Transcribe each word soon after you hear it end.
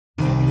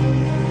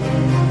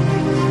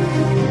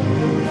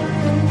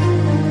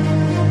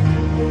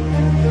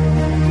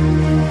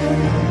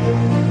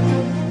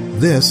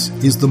This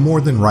is the More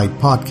Than Right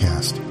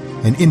podcast,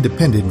 an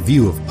independent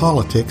view of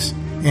politics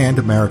and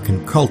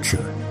American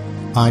culture.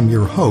 I'm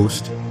your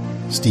host,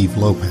 Steve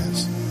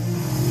Lopez.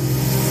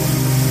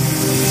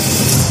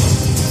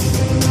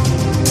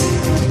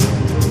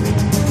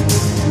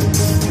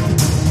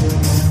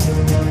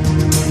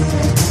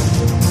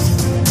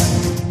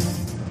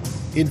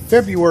 In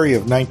February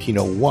of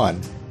 1901,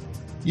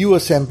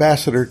 U.S.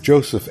 Ambassador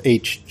Joseph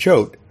H.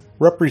 Choate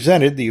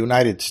represented the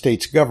United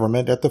States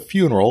government at the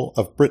funeral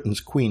of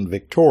Britain's Queen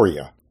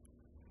Victoria.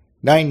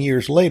 9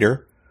 years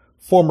later,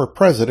 former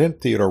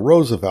President Theodore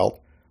Roosevelt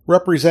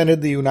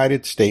represented the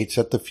United States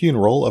at the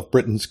funeral of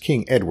Britain's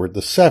King Edward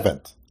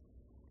VII.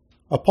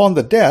 Upon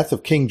the death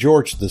of King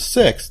George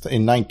VI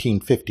in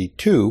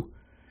 1952,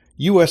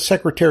 U.S.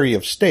 Secretary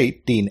of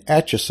State Dean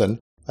Acheson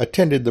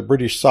attended the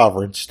British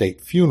sovereign's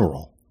state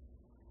funeral.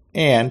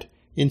 And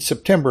in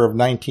September of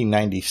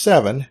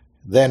 1997,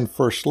 then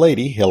First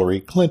Lady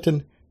Hillary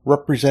Clinton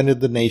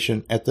represented the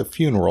nation at the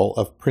funeral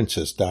of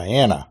Princess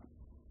Diana.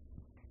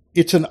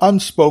 It's an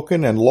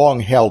unspoken and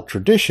long-held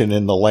tradition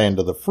in the land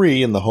of the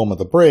free and the home of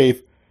the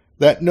brave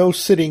that no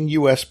sitting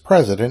U.S.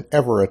 president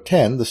ever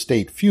attend the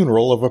state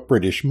funeral of a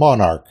British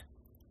monarch.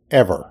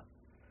 Ever.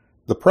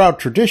 The proud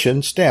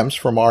tradition stems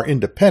from our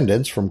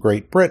independence from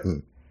Great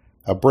Britain,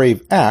 a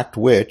brave act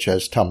which,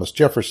 as Thomas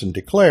Jefferson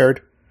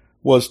declared,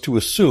 was to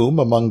assume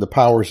among the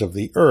powers of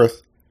the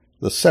earth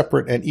the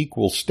separate and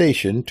equal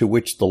station to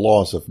which the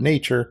laws of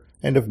nature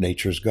and of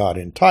nature's God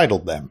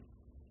entitled them.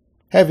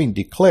 Having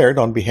declared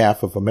on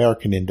behalf of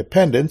American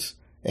independence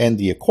and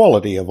the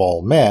equality of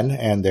all men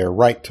and their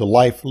right to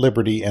life,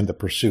 liberty, and the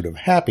pursuit of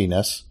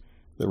happiness,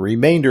 the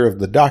remainder of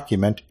the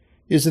document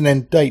is an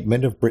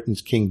indictment of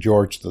Britain's King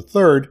George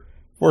III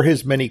for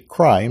his many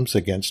crimes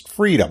against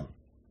freedom.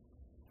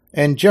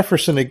 And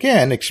Jefferson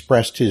again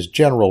expressed his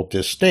general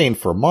disdain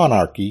for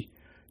monarchy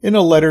in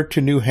a letter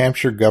to New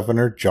Hampshire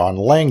Governor John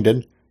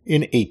Langdon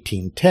in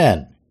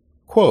 1810.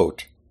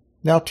 Quote,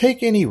 "Now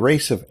take any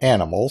race of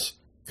animals,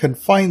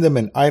 confine them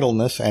in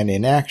idleness and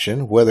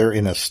inaction, whether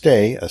in a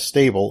stay, a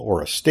stable, or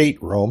a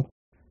stateroom,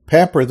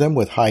 pamper them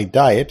with high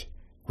diet,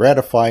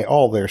 gratify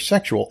all their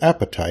sexual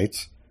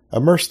appetites,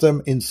 immerse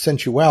them in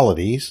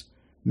sensualities,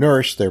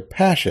 nourish their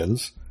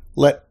passions,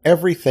 let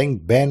everything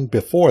bend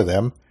before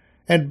them,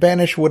 and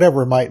banish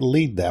whatever might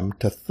lead them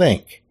to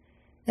think.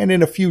 And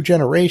in a few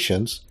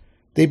generations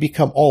they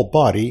become all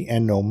body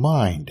and no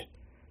mind.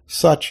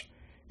 Such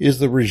is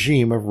the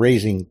regime of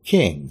raising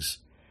kings,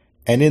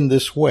 and in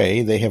this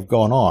way they have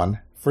gone on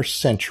for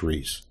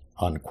centuries."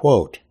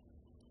 Unquote.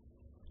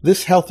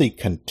 This healthy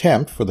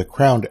contempt for the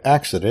crowned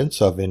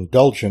accidents of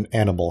indulgent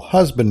animal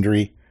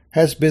husbandry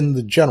has been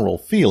the general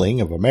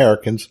feeling of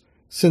Americans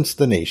since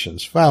the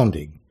nation's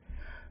founding,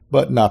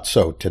 but not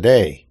so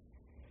today.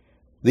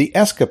 The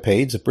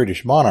escapades of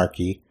British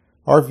monarchy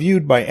are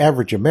viewed by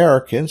average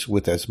Americans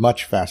with as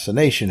much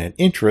fascination and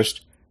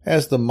interest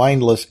as the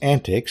mindless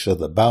antics of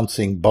the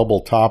bouncing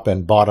bubble-top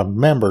and bottom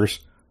members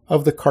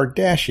of the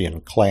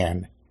Kardashian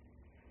clan.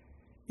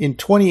 In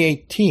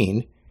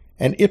 2018,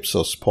 an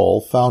Ipsos poll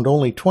found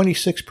only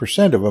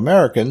 26% of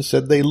Americans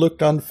said they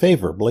looked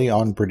unfavorably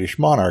on British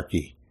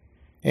monarchy,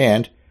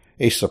 and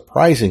a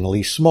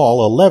surprisingly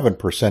small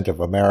 11%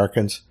 of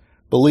Americans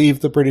believe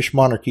the British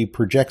monarchy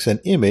projects an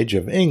image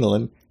of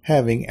England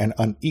having an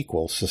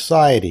unequal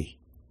society.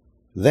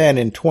 Then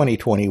in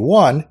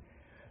 2021,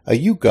 a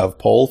YouGov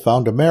poll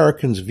found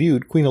Americans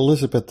viewed Queen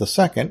Elizabeth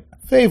II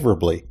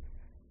favorably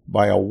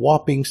by a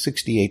whopping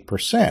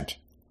 68%.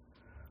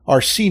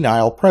 Our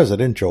senile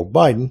President Joe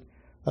Biden,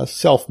 a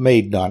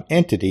self-made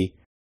nonentity,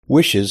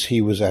 wishes he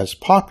was as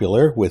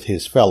popular with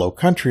his fellow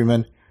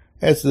countrymen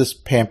as this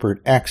pampered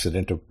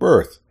accident of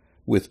birth,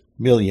 with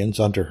millions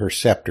under her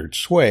sceptered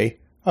sway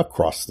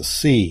across the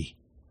sea.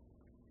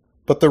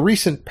 But the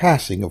recent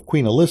passing of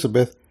Queen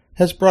Elizabeth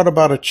has brought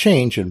about a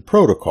change in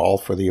protocol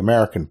for the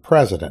American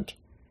president.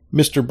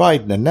 Mr.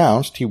 Biden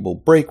announced he will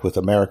break with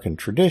American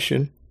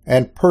tradition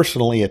and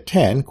personally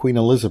attend Queen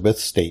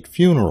Elizabeth's state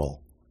funeral.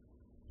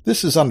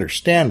 This is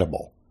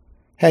understandable.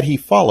 Had he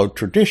followed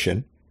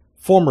tradition,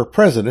 former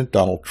President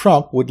Donald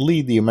Trump would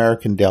lead the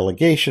American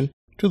delegation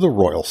to the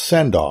royal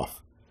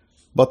send-off.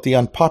 But the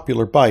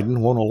unpopular Biden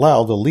won't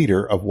allow the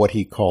leader of what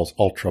he calls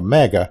Ultra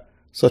Mega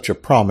such a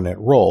prominent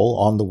role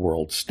on the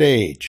world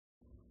stage.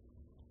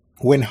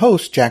 When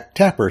host Jack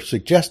Tapper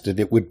suggested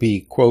it would be,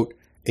 quote,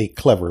 a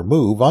clever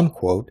move,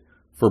 unquote,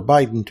 for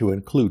Biden to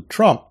include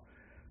Trump,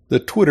 the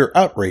Twitter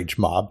outrage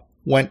mob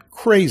went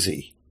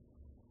crazy.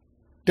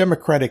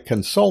 Democratic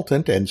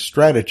consultant and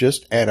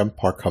strategist Adam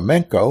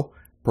Parkhomenko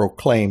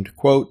proclaimed,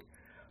 quote,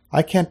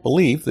 "I can't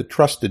believe the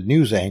trusted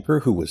news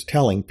anchor who was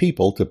telling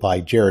people to buy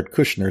Jared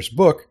Kushner's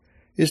book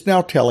is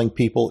now telling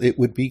people it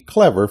would be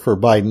clever for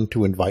Biden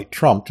to invite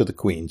Trump to the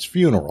Queen's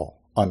funeral."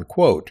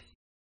 Unquote.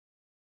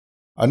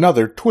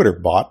 Another Twitter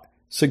bot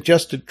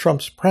suggested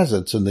Trump's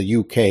presence in the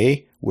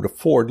UK would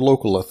afford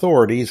local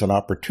authorities an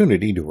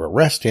opportunity to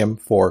arrest him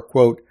for,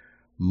 quote,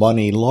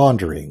 money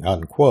laundering,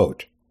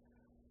 unquote.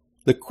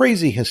 The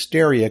crazy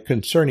hysteria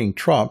concerning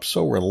Trump,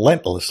 so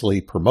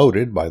relentlessly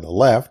promoted by the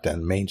left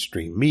and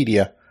mainstream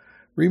media,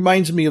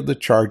 reminds me of the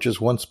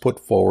charges once put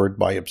forward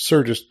by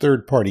absurdist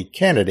third-party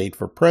candidate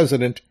for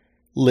president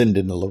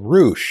Lyndon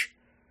LaRouche.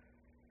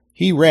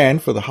 He ran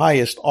for the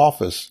highest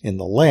office in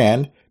the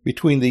land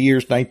between the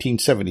years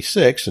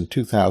 1976 and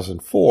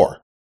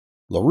 2004.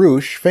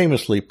 LaRouche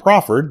famously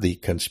proffered the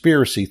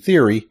conspiracy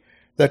theory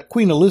that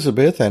Queen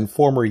Elizabeth and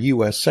former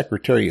U.S.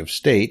 Secretary of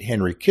State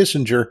Henry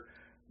Kissinger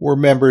were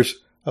members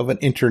of an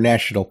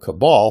international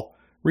cabal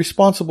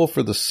responsible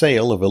for the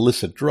sale of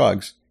illicit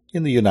drugs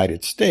in the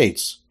United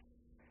States.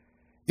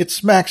 It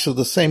smacks of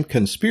the same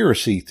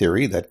conspiracy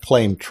theory that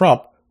claimed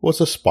Trump was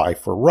a spy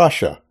for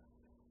Russia,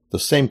 the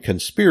same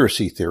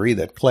conspiracy theory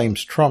that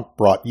claims Trump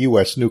brought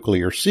U.S.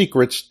 nuclear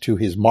secrets to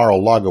his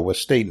Mar-a-Lago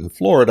estate in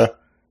Florida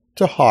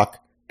to hawk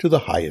to the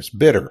highest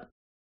bidder.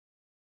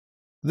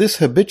 This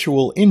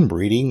habitual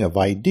inbreeding of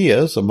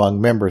ideas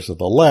among members of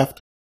the left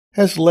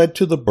has led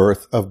to the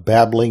birth of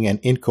babbling and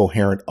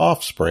incoherent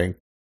offspring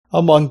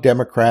among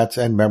Democrats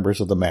and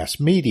members of the mass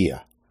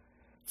media,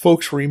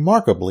 folks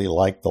remarkably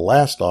like the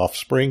last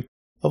offspring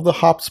of the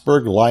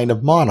Habsburg line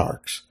of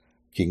monarchs,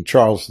 King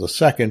Charles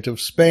II of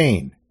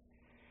Spain.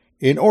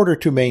 In order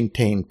to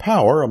maintain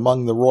power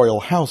among the royal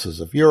houses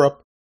of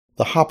Europe,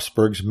 the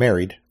Habsburgs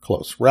married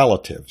close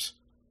relatives.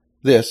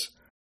 This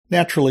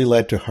naturally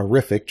led to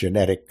horrific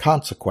genetic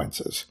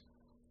consequences.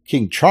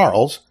 King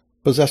Charles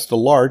possessed a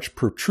large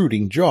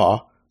protruding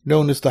jaw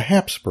known as the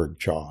Habsburg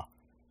jaw.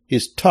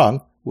 His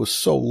tongue was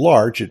so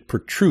large it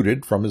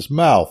protruded from his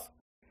mouth.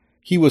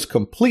 He was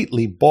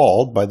completely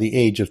bald by the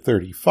age of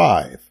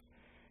 35.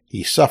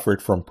 He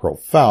suffered from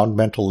profound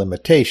mental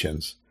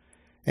limitations,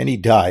 and he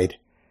died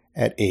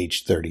at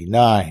age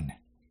 39.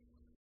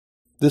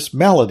 This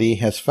malady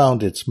has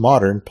found its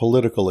modern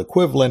political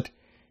equivalent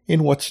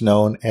in what's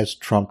known as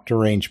Trump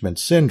derangement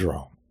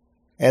syndrome.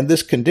 And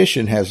this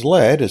condition has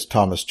led, as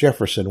Thomas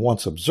Jefferson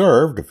once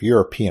observed of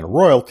European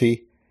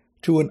royalty,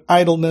 to an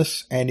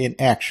idleness and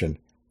inaction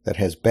that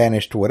has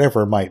banished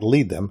whatever might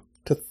lead them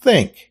to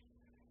think,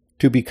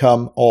 to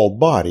become all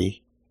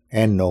body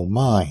and no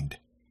mind.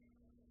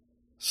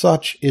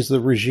 Such is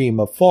the regime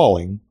of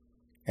falling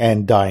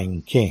and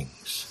dying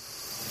kings.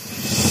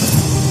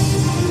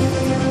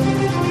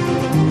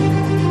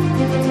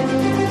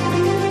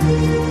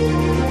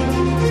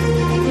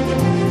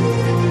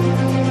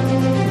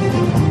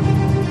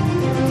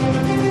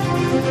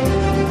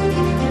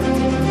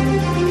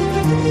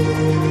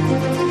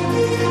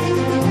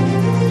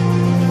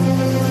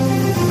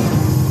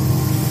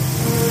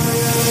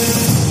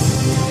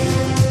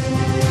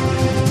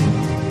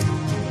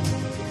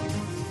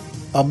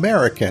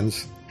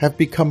 Americans have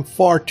become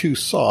far too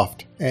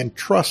soft and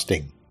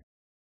trusting.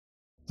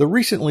 The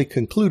recently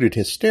concluded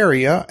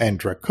hysteria and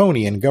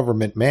draconian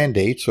government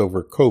mandates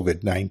over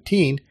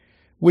COVID-19,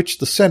 which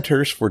the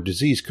Centers for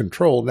Disease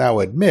Control now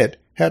admit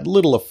had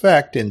little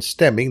effect in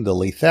stemming the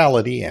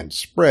lethality and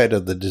spread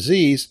of the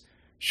disease,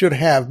 should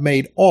have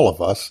made all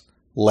of us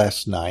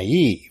less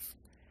naive.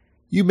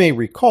 You may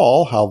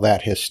recall how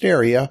that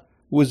hysteria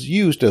was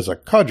used as a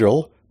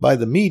cudgel by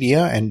the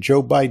media and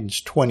Joe Biden's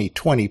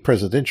 2020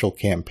 presidential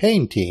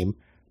campaign team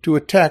to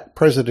attack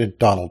President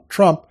Donald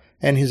Trump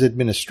and his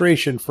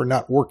administration for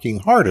not working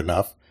hard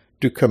enough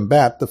to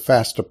combat the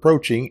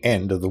fast-approaching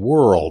end of the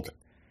world.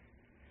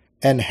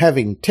 And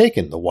having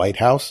taken the White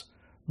House,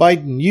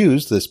 Biden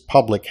used this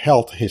public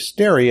health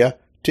hysteria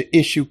to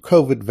issue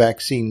COVID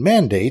vaccine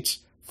mandates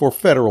for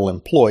federal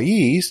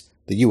employees,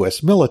 the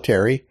U.S.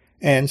 military,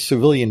 and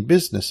civilian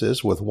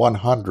businesses with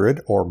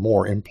 100 or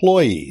more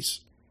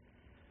employees.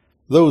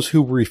 Those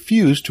who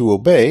refused to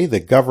obey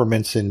the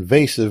government's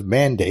invasive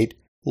mandate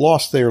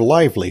lost their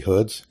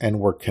livelihoods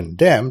and were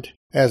condemned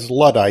as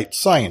Luddite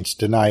science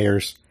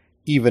deniers,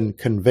 even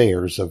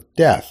conveyors of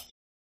death.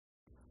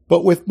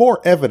 But with more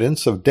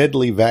evidence of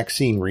deadly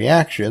vaccine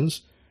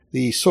reactions,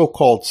 the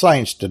so-called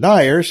science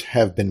deniers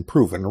have been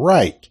proven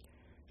right.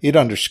 It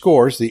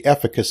underscores the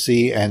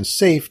efficacy and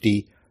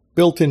safety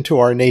built into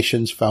our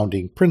nation's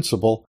founding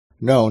principle,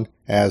 known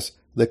as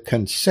the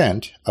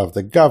consent of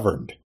the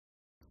governed.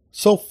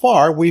 So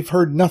far, we've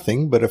heard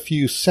nothing but a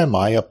few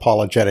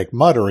semi-apologetic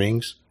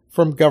mutterings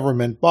from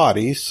government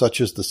bodies such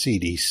as the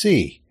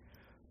CDC,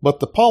 but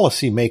the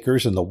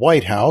policymakers in the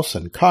White House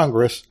and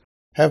Congress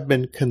have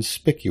been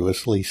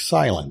conspicuously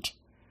silent,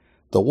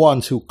 the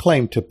ones who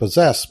claim to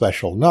possess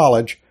special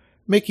knowledge,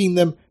 making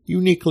them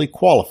uniquely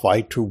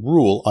qualified to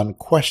rule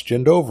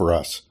unquestioned over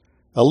us,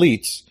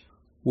 elites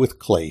with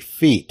clay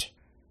feet.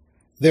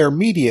 Their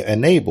media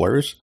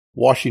enablers,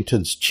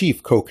 Washington's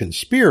chief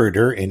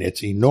co-conspirator in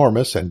its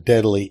enormous and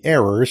deadly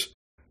errors,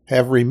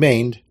 have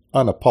remained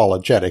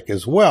unapologetic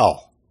as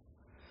well.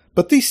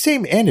 But these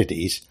same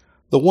entities,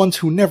 the ones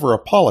who never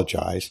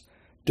apologize,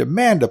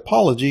 demand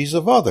apologies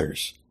of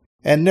others,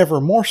 and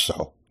never more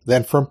so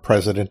than from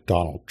President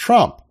Donald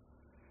Trump.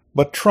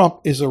 But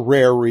Trump is a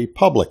rare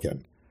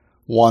Republican,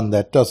 one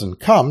that doesn't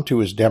come to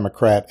his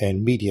Democrat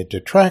and media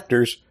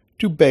detractors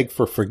to beg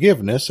for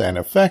forgiveness and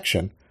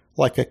affection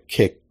like a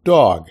kicked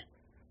dog,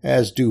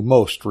 as do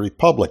most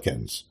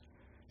Republicans.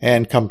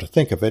 And come to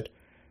think of it,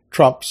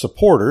 Trump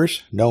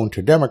supporters, known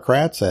to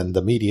Democrats and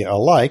the media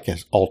alike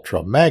as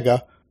Ultra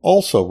MAGA,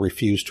 also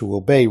refuse to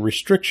obey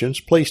restrictions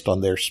placed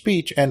on their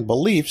speech and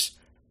beliefs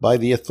by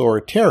the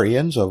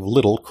authoritarians of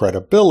little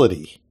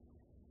credibility.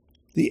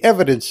 The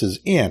evidence is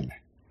in.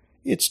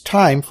 It's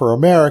time for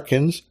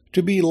Americans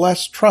to be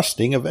less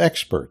trusting of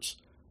experts,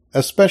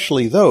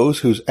 especially those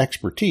whose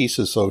expertise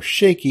is so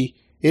shaky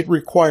it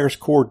requires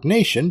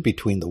coordination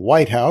between the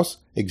White House,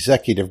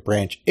 executive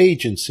branch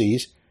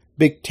agencies,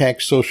 big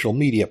tech social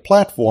media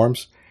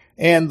platforms,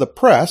 and the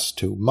press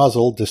to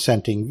muzzle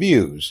dissenting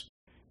views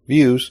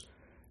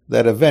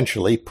that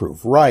eventually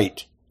prove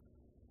right.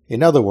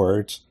 In other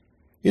words,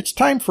 it's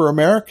time for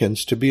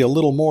Americans to be a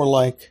little more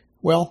like,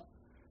 well,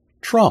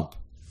 Trump.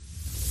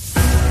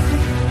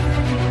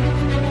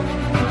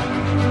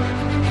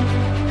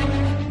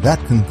 That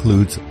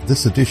concludes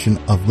this edition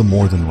of the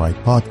More Than Right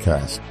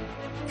podcast.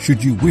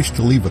 Should you wish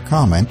to leave a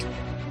comment,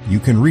 you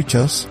can reach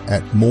us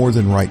at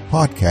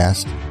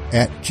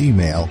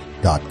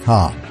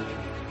morethanrightpodcast@gmail.com.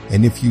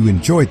 And if you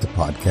enjoyed the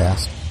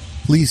podcast,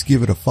 please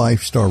give it a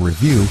 5-star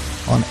review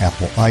on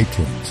Apple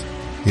iTunes.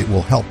 It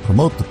will help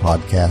promote the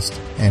podcast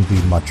and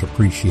be much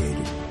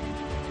appreciated.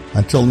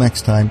 Until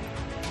next time,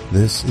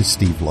 this is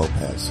Steve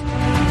Lopez.